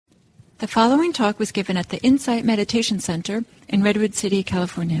The following talk was given at the Insight Meditation Center in Redwood City,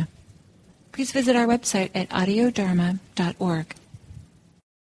 California. Please visit our website at audiodharma.org.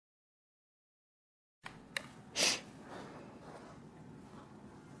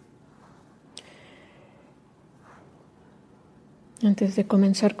 Antes de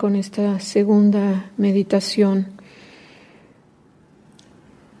comenzar con esta segunda meditación,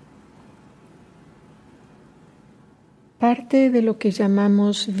 parte de lo que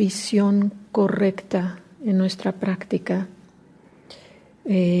llamamos visión correcta en nuestra práctica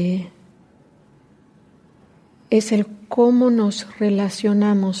es el cómo nos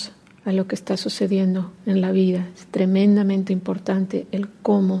relacionamos a lo que está sucediendo en la vida. Es tremendamente importante el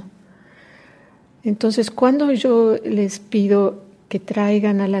cómo. Entonces, cuando yo les pido que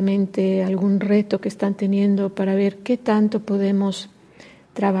traigan a la mente algún reto que están teniendo para ver qué tanto podemos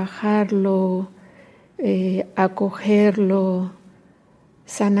trabajarlo, acogerlo,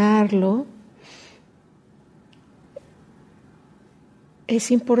 sanarlo,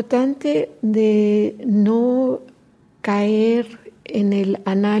 es importante de no caer en el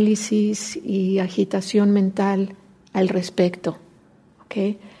análisis y agitación mental al respecto,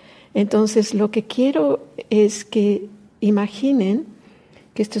 ¿ok? Entonces, lo que quiero es que imaginen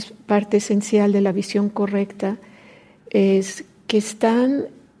que esto es parte esencial de la visión correcta, es que están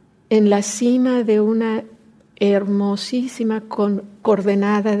en la cima de una hermosísima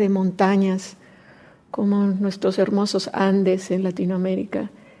coordenada de montañas, como nuestros hermosos Andes en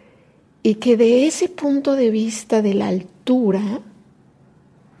Latinoamérica, y que de ese punto de vista de la altura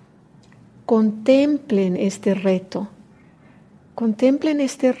contemplen este reto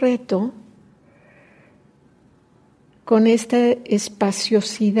con esta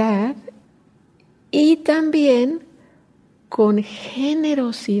espaciosidad y también con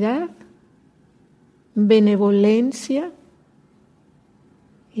generosidad, benevolencia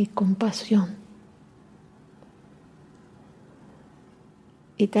y compasión.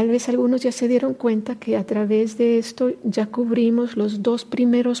 Y tal vez algunos ya se dieron cuenta que a través de esto ya cubrimos los dos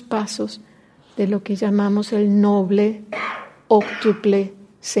primeros pasos de lo que llamamos el noble óctuple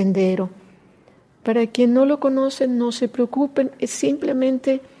sendero. Para quien no lo conocen, no se preocupen, es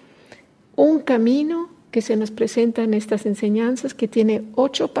simplemente un camino que se nos presenta en estas enseñanzas, que tiene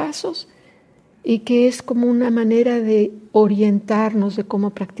 8 pasos y que es como una manera de orientarnos de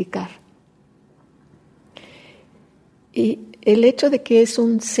cómo practicar. Y el hecho de que es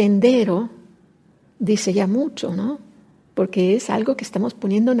un sendero dice ya mucho, ¿no? Porque es algo que estamos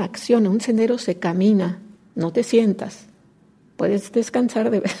poniendo en acción. Un sendero se camina, no te sientas. Puedes descansar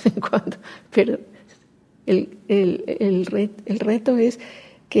de vez en cuando, pero el reto es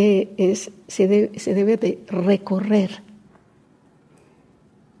que se debe de recorrer.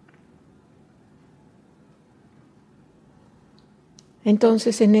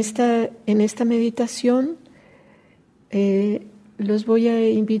 Entonces, en esta meditación los voy a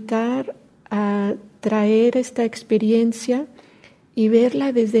invitar a traer esta experiencia y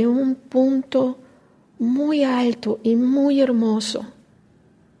verla desde un punto muy alto y muy hermoso,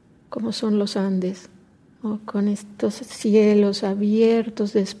 como son los Andes, ¿no? Con estos cielos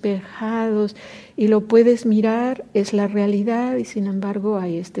abiertos, despejados, y lo puedes mirar, es la realidad, y sin embargo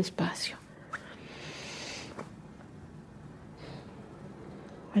hay este espacio.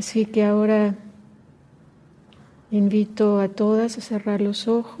 Así que ahora invito a todas a cerrar los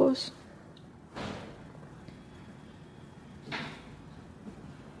ojos.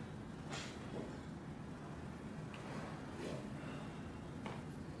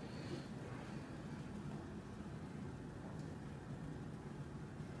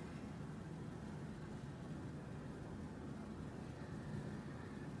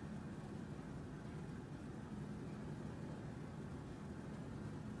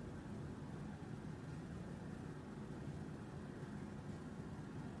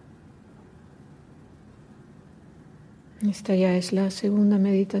 Esta ya es la segunda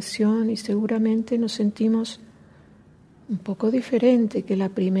meditación y seguramente nos sentimos un poco diferente que la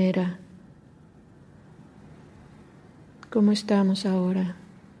primera. ¿Cómo estamos ahora?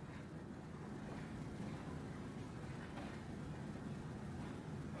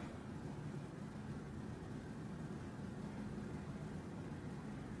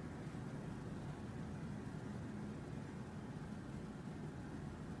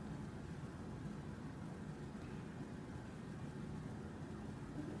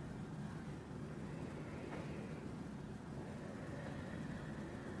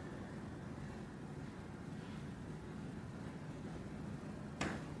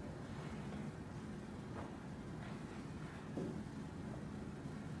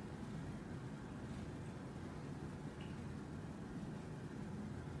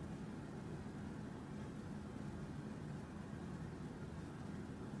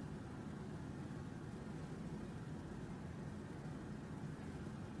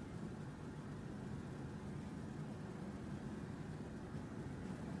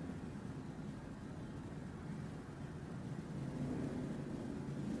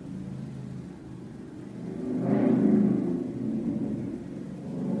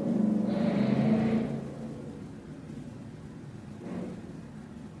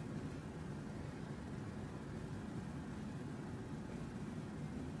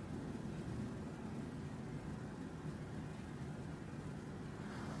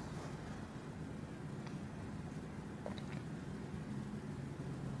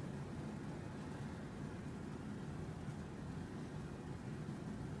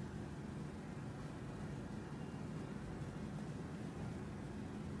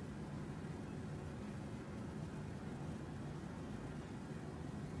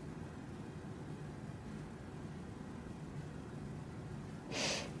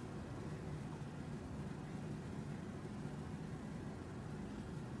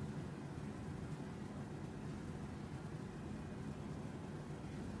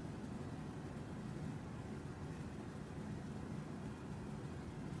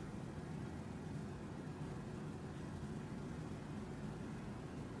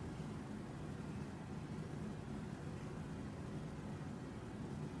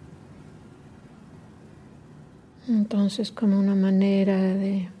 Entonces, como una manera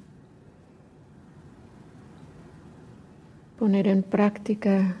de poner en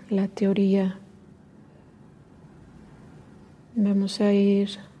práctica la teoría, vamos a ir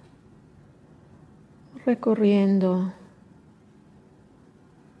recorriendo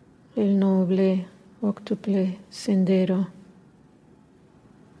el noble, óctuple sendero.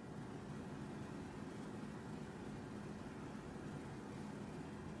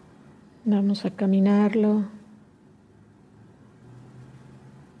 Vamos a caminarlo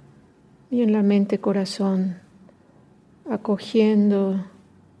y en la mente-corazón acogiendo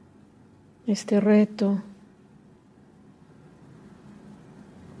este reto.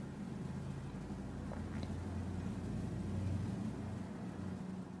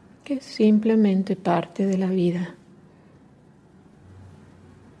 Que es simplemente parte de la vida.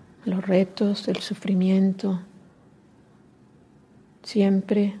 Los retos, el sufrimiento,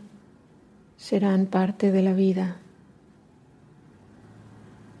 siempre serán parte de la vida.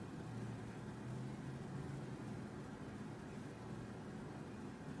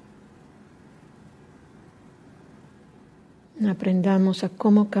 Aprendamos a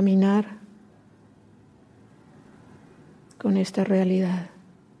cómo caminar con esta realidad.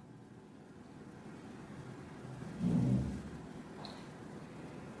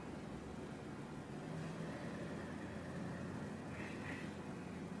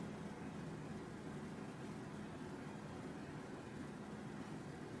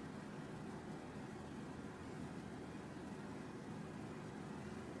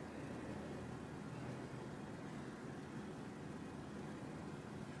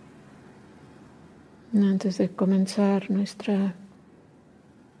 Antes de comenzar nuestra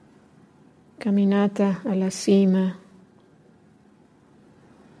caminata a la cima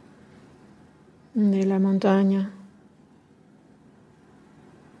de la montaña,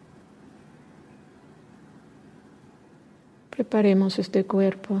 preparemos este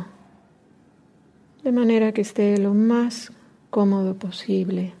cuerpo de manera que esté lo más cómodo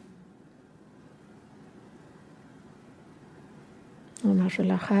posible, lo más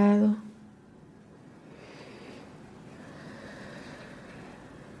relajado.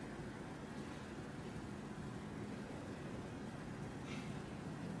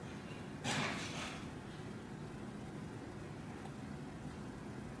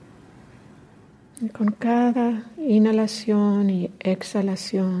 Y con cada inhalación y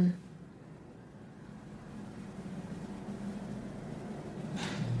exhalación,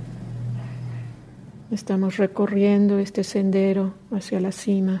 estamos recorriendo este sendero hacia la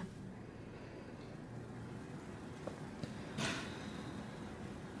cima.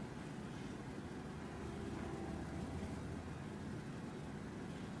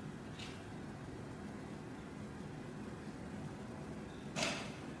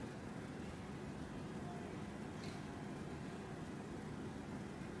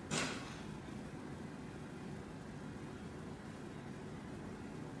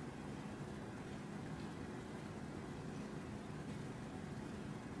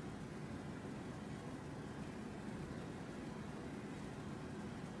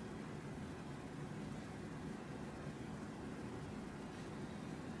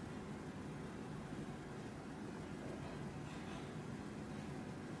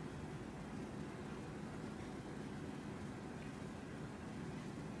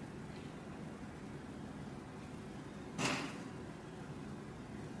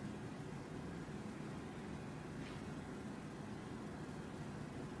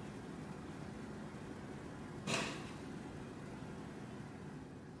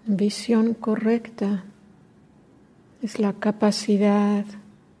 Visión correcta es la capacidad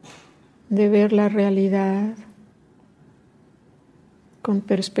de ver la realidad con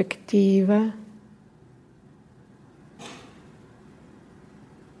perspectiva,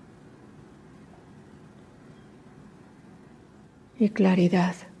 y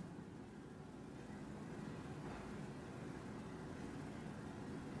claridad.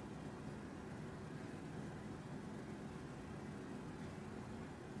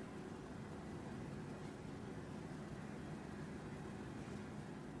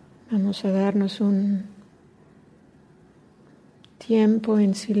 Vamos a darnos un tiempo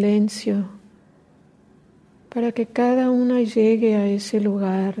en silencio para que cada una llegue a ese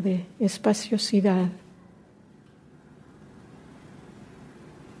lugar de espaciosidad.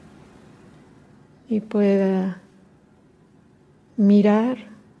 Y pueda mirar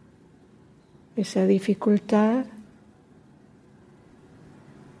esa dificultad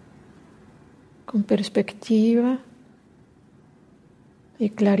con perspectiva y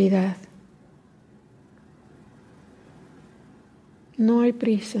claridad. No hay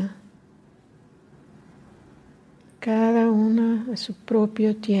prisa. cada una a su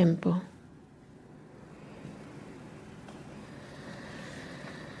propio tiempo.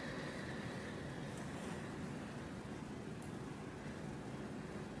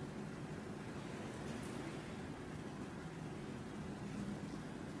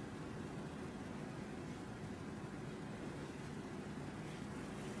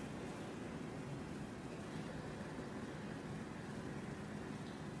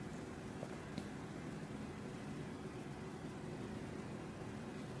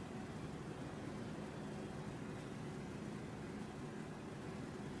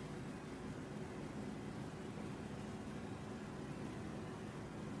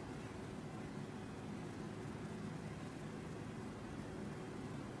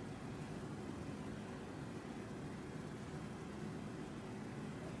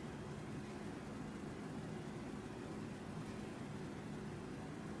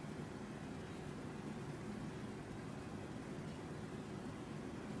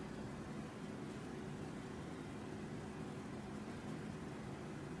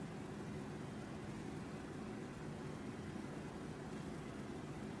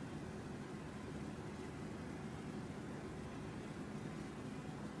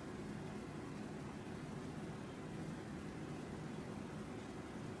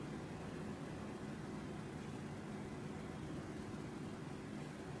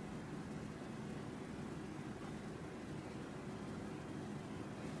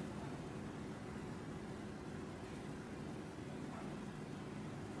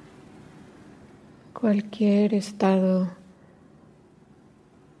 Cualquier estado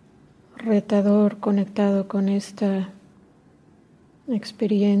retador conectado con esta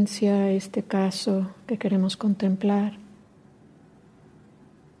experiencia, este caso que queremos contemplar,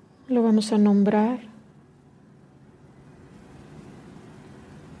 lo vamos a nombrar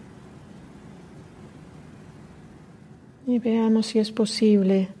y veamos si es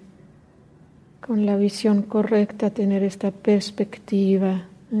posible con la visión correcta tener esta perspectiva,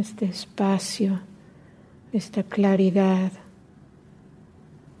 este espacio, esta claridad.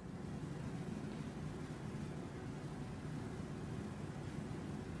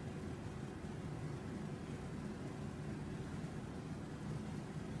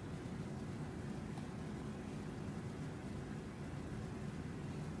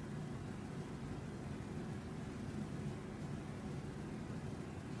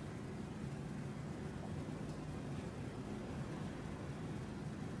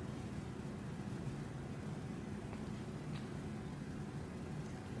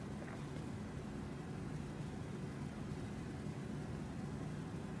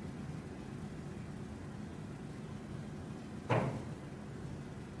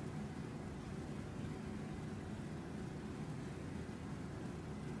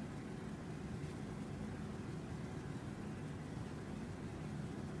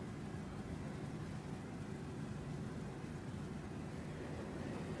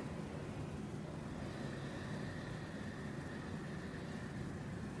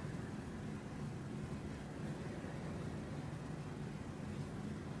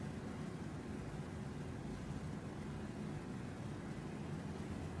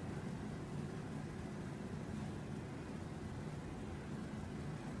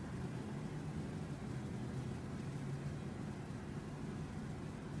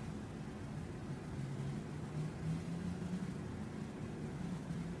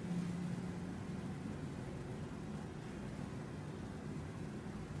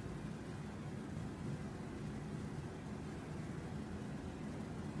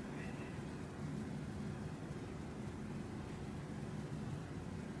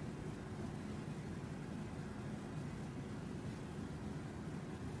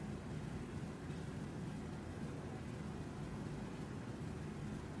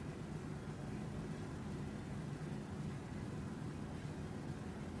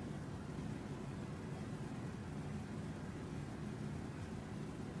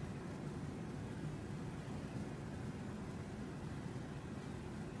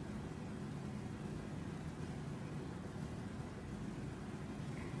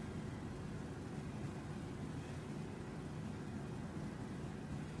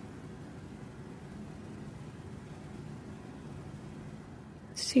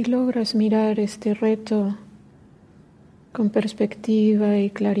 Si logras mirar este reto con perspectiva y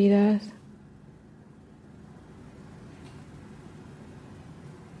claridad,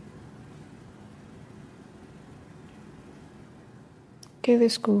 ¿qué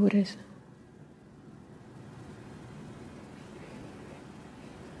descubres?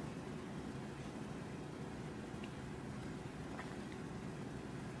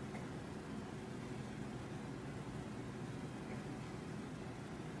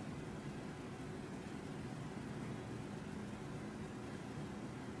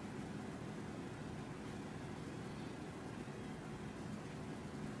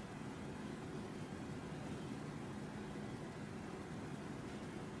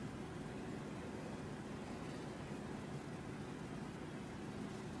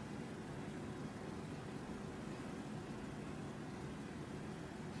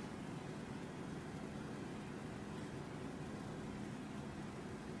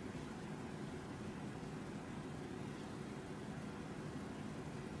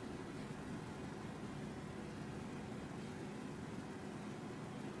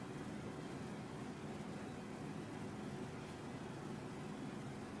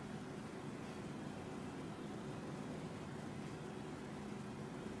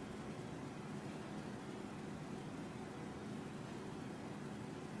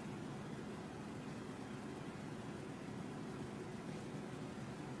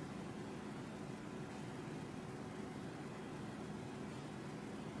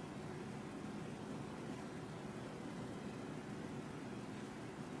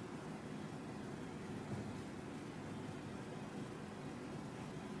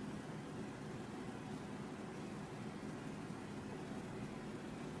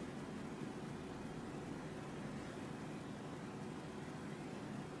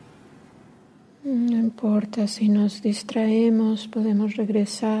 No importa si nos distraemos, podemos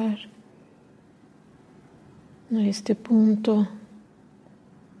regresar a este punto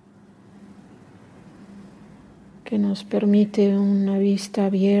que nos permite una vista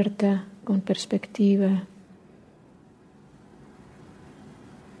abierta con perspectiva.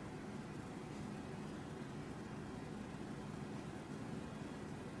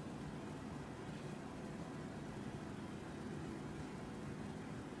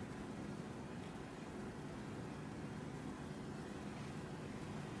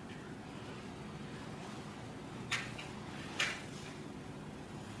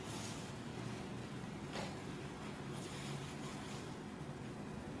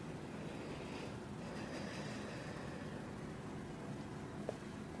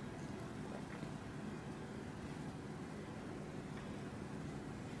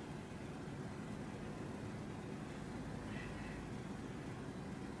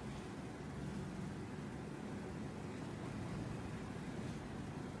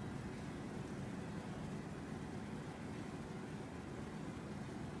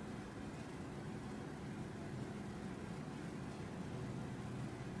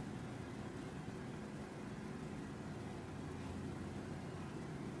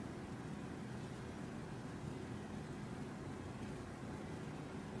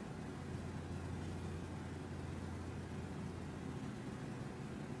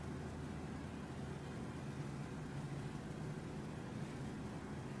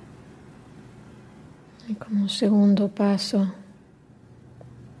 Y como segundo paso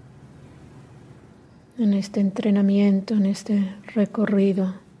en este entrenamiento, en este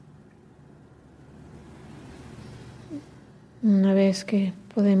recorrido, una vez que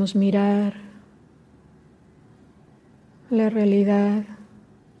podemos mirar la realidad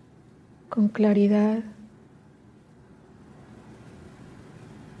con claridad,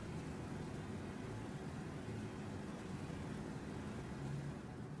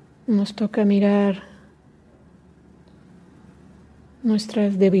 nos toca mirar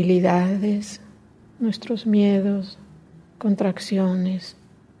nuestras debilidades, nuestros miedos, contracciones.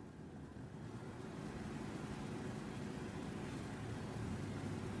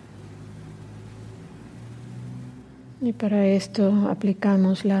 Y para esto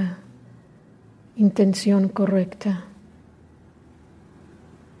aplicamos la intención correcta,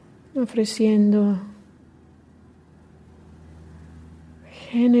 ofreciendo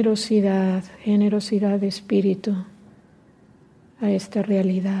generosidad de espíritu a esta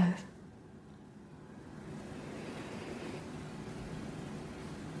realidad.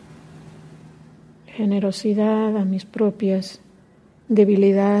 Generosidad a mis propias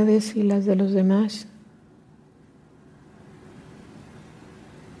debilidades y las de los demás.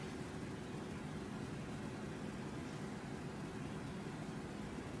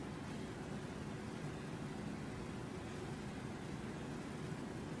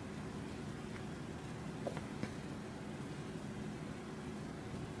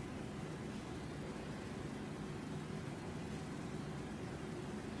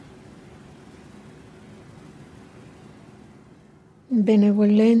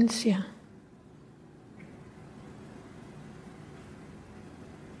 Benevolencia.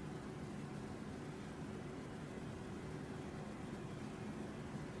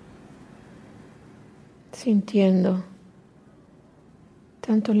 Sintiendo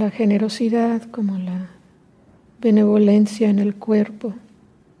tanto la generosidad como la benevolencia en el cuerpo.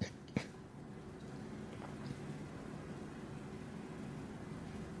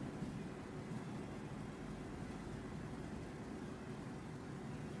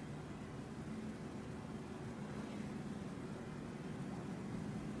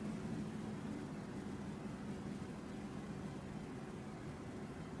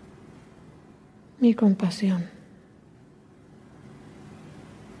 Mi compasión.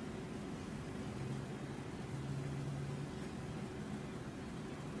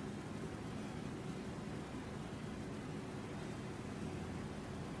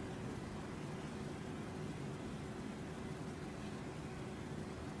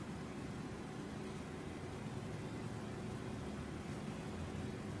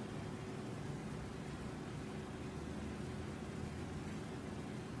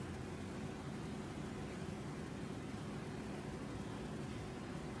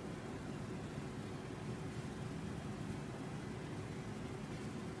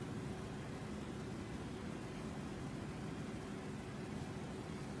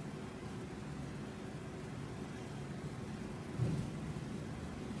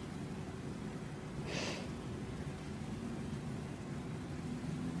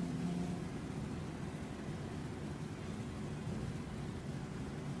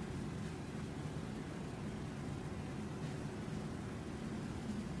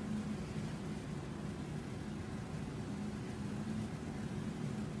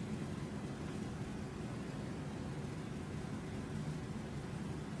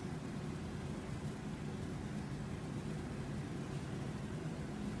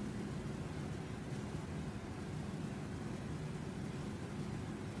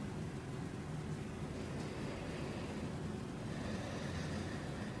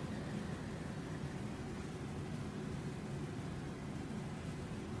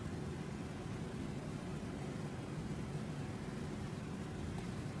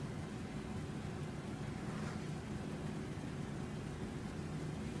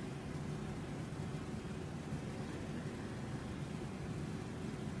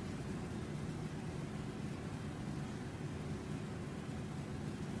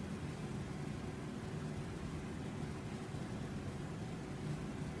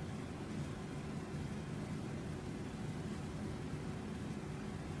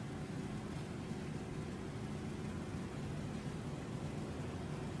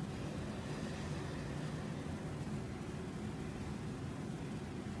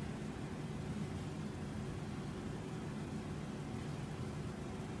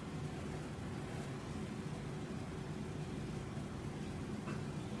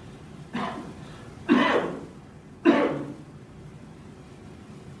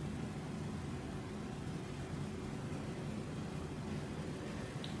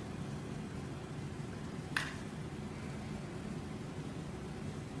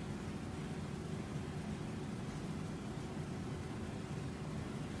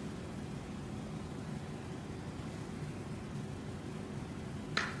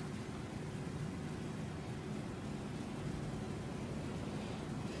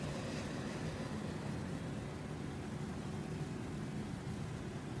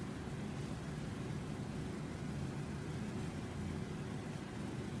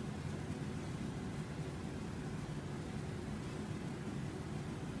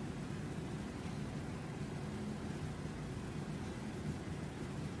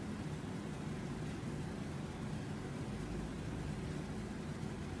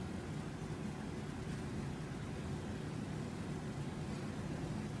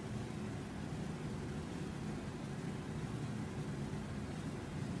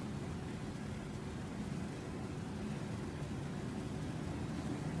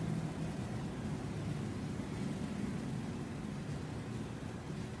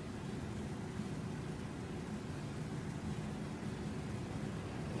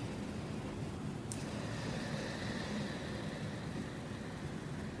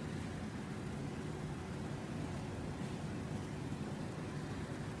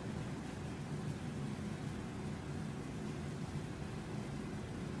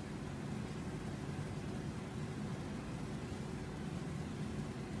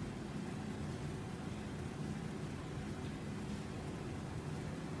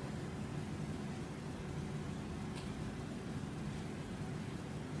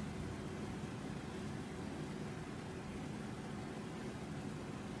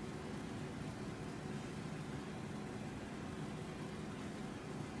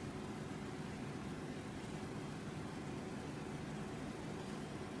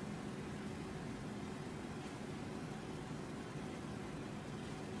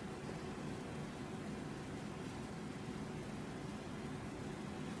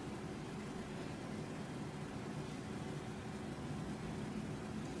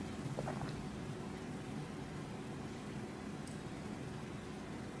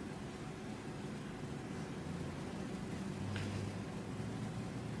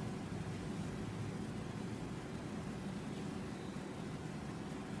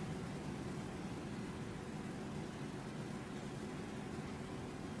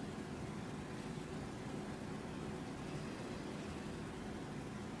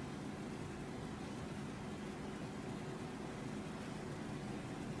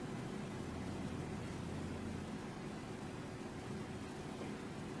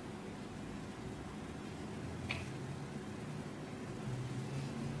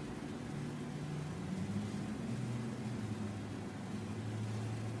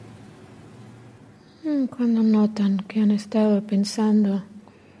 Cuando notan que han estado pensando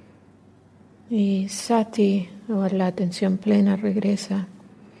y sati o la atención plena regresa,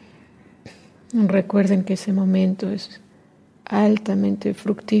 recuerden que ese momento es altamente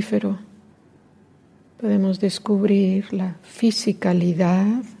fructífero. Podemos descubrir la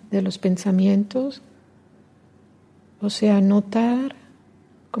fisicalidad de los pensamientos, o sea, notar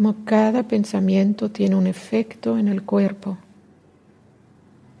cómo cada pensamiento tiene un efecto en el cuerpo.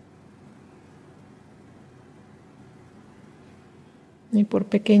 Y por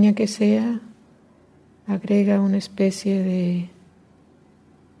pequeña que sea, agrega una especie de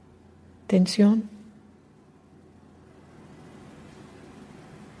tensión.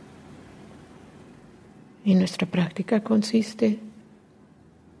 Y nuestra práctica consiste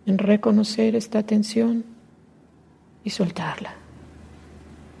en reconocer esta tensión y soltarla,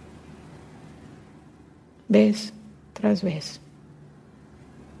 vez tras vez.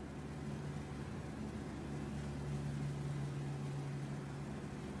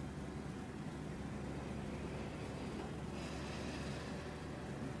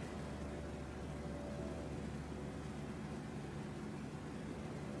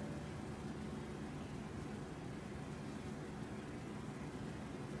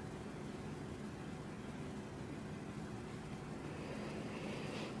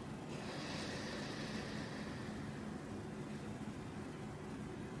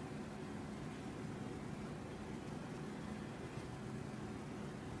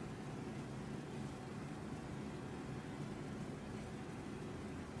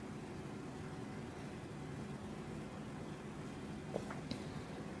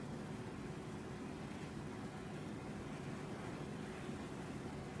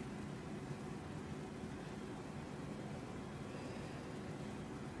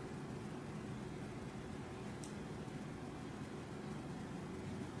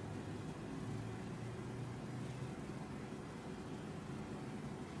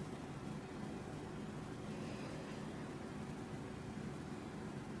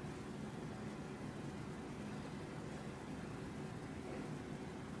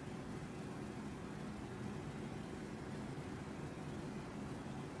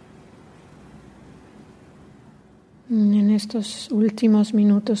 En estos últimos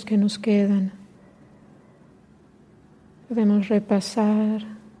minutos que nos quedan, podemos repasar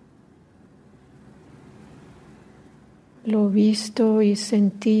lo visto y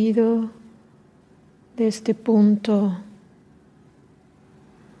sentido de este punto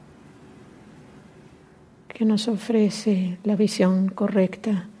que nos ofrece la visión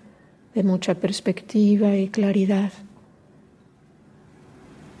correcta de mucha perspectiva y claridad.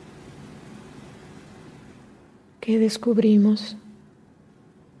 ¿Qué descubrimos?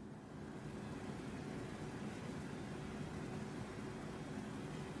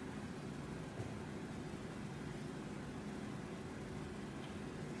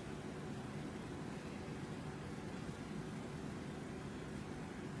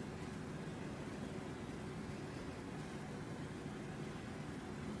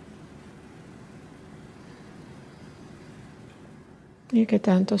 Y qué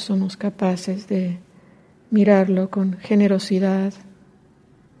tanto somos capaces de mirarlo con generosidad,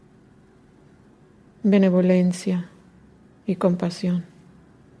 benevolencia y compasión.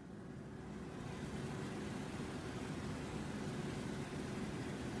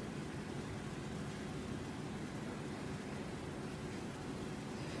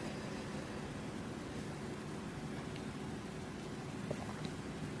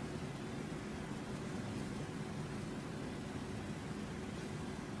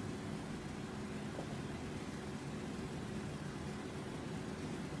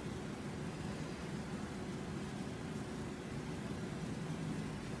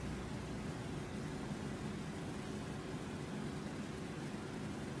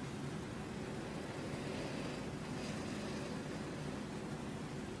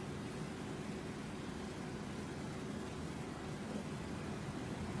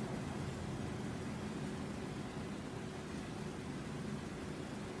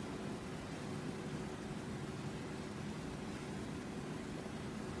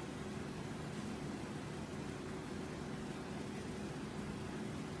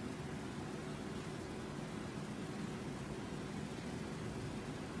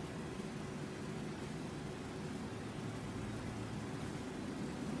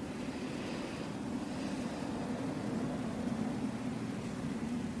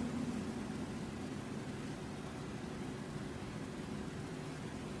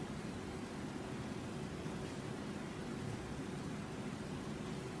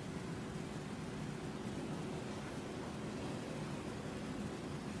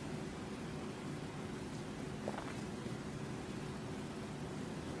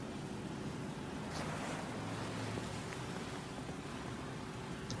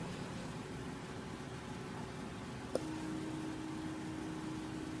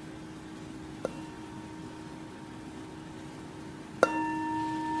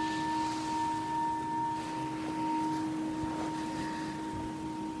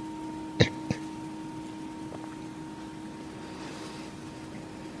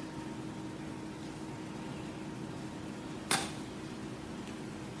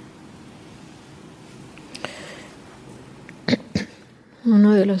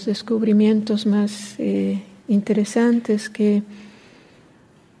 Uno de los descubrimientos más interesantes que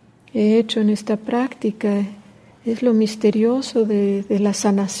he hecho en esta práctica es lo misterioso de la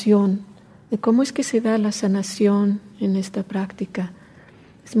sanación, de cómo es que se da la sanación en esta práctica.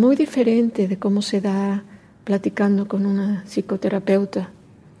 Es muy diferente de cómo se da platicando con una psicoterapeuta.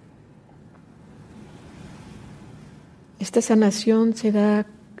 Esta sanación se da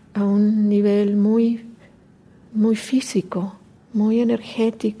a un nivel muy, muy físico, muy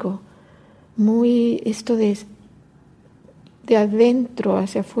energético, muy esto de adentro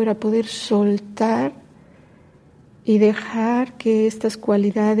hacia afuera, poder soltar y dejar que estas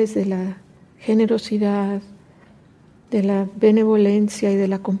cualidades de la generosidad, de la benevolencia y de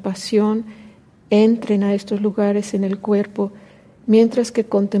la compasión entren a estos lugares en el cuerpo, mientras que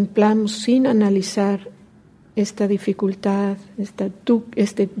contemplamos sin analizar esta dificultad,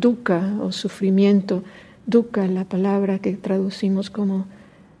 este dukkha o sufrimiento. Dukkha, la palabra que traducimos como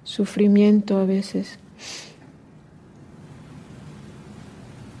sufrimiento a veces.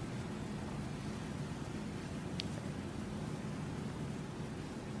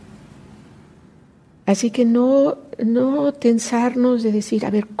 Así que no tensarnos de decir, a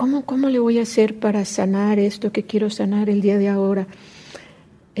ver, ¿cómo le voy a hacer para sanar esto que quiero sanar el día de ahora?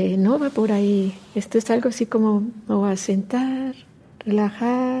 No va por ahí. Esto es algo así como me voy a sentar,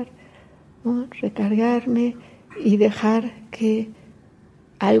 relajar, ¿no? Recargarme y dejar que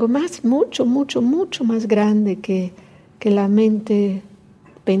algo más, mucho más grande que la mente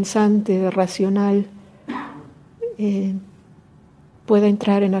pensante, racional, pueda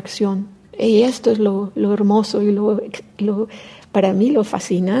entrar en acción. Y esto es lo hermoso y para mí lo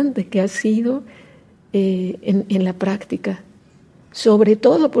fascinante que ha sido en la práctica. Sobre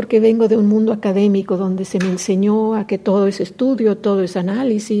todo porque vengo de un mundo académico donde se me enseñó a que todo es estudio, todo es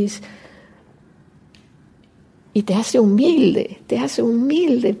análisis, y te hace humilde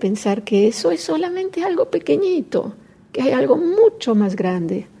pensar que eso es solamente algo pequeñito, que hay algo mucho más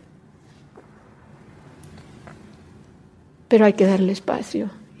grande. Pero hay que darle espacio,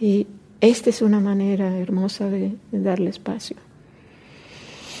 y esta es una manera hermosa de darle espacio.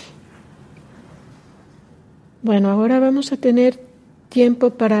 Bueno, ahora vamos a tener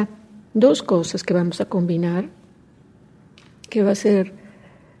tiempo para dos cosas que vamos a combinar, que va a ser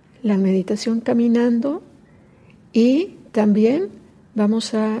la meditación caminando, y también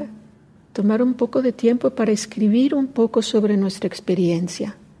vamos a tomar un poco de tiempo para escribir un poco sobre nuestra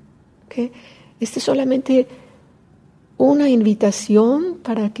experiencia. ¿Okay? Esta es solamente una invitación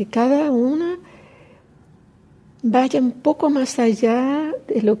para que cada una vaya un poco más allá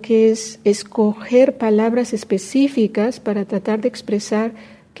de lo que es escoger palabras específicas para tratar de expresar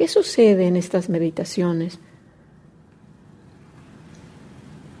qué sucede en estas meditaciones.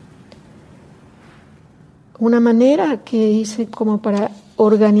 Una manera que hice como para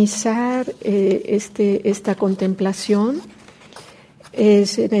organizar esta contemplación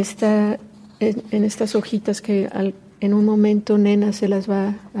es en estas hojitas que en un momento Nena se las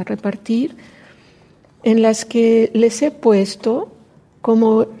va a repartir, en las que les he puesto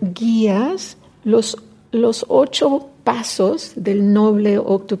como guías los 8 pasos del noble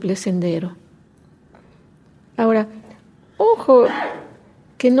óctuple sendero. Ahora, ojo,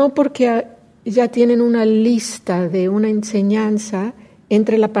 que no porque ya tienen una lista de una enseñanza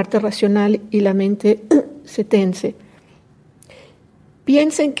entre la parte racional y la mente se tense.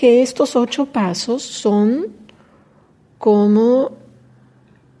 Piensen que estos 8 pasos son como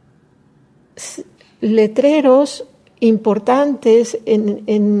letreros importantes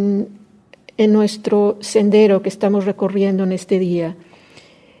en nuestro sendero que estamos recorriendo en este día.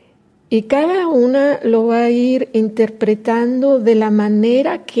 Y cada una lo va a ir interpretando de la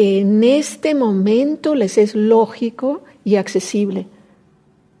manera que en este momento les es lógico y accesible.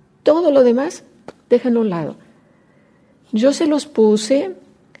 Todo lo demás, déjenlo a un lado. Yo se los puse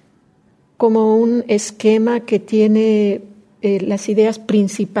como un esquema que tiene las ideas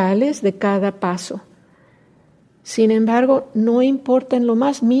principales de cada paso. Sin embargo, no importa en lo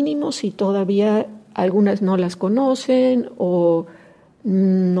más mínimo si todavía algunas no las conocen o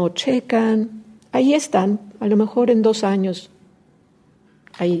no checan. Ahí están, a lo mejor en 2 años.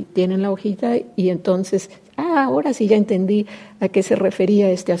 Ahí tienen la hojita y entonces, ahora sí ya entendí a qué se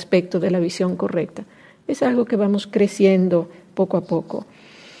refería este aspecto de la visión correcta. Es algo que vamos creciendo poco a poco.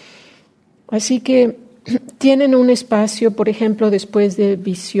 Así que tienen un espacio, por ejemplo, después de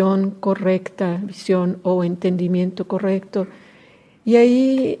visión correcta, visión o entendimiento correcto, y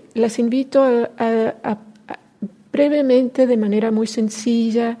ahí las invito a brevemente, de manera muy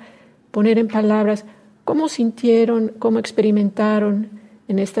sencilla, poner en palabras cómo sintieron, cómo experimentaron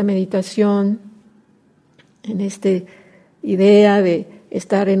en esta meditación, en este idea de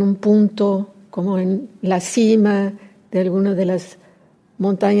estar en un punto como en la cima de alguna de las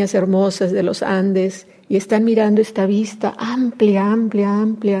montañas hermosas de los Andes y están mirando esta vista amplia, amplia,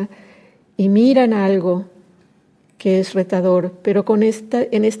 amplia y miran algo que es retador, pero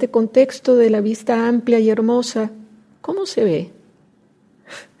en este contexto de la vista amplia y hermosa, ¿cómo se ve?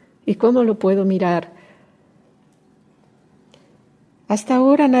 ¿Y cómo lo puedo mirar? Hasta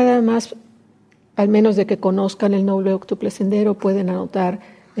ahora nada más, al menos de que conozcan el noble octuple sendero, pueden anotar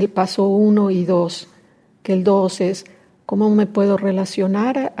el paso 1 y 2, que el 2 es cómo me puedo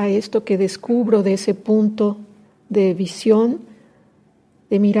relacionar a esto que descubro de ese punto de visión,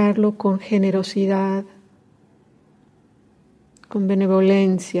 de mirarlo con generosidad, con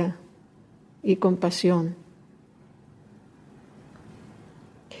benevolencia y compasión.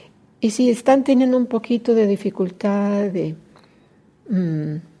 Y si están teniendo un poquito de dificultad de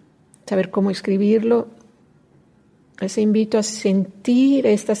saber cómo escribirlo, les invito a sentir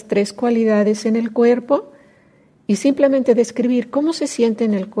estas 3 cualidades en el cuerpo y simplemente describir cómo se siente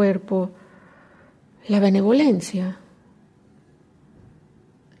en el cuerpo la benevolencia.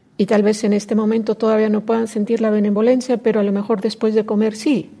 Y tal vez en este momento todavía no puedan sentir la benevolencia, pero a lo mejor después de comer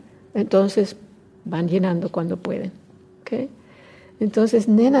sí. Entonces van llenando cuando pueden. ¿Okay? Entonces,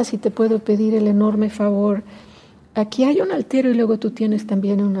 nena, si te puedo pedir el enorme favor, aquí hay un altero y luego tú tienes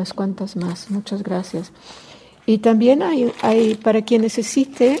también unas cuantas más. Muchas gracias. Y también hay para quien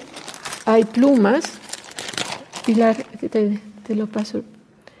necesite, hay plumas. Pilar, te lo paso.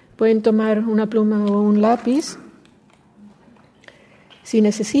 Pueden tomar una pluma o un lápiz. Si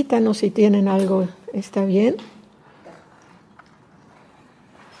necesitan o si tienen algo, está bien.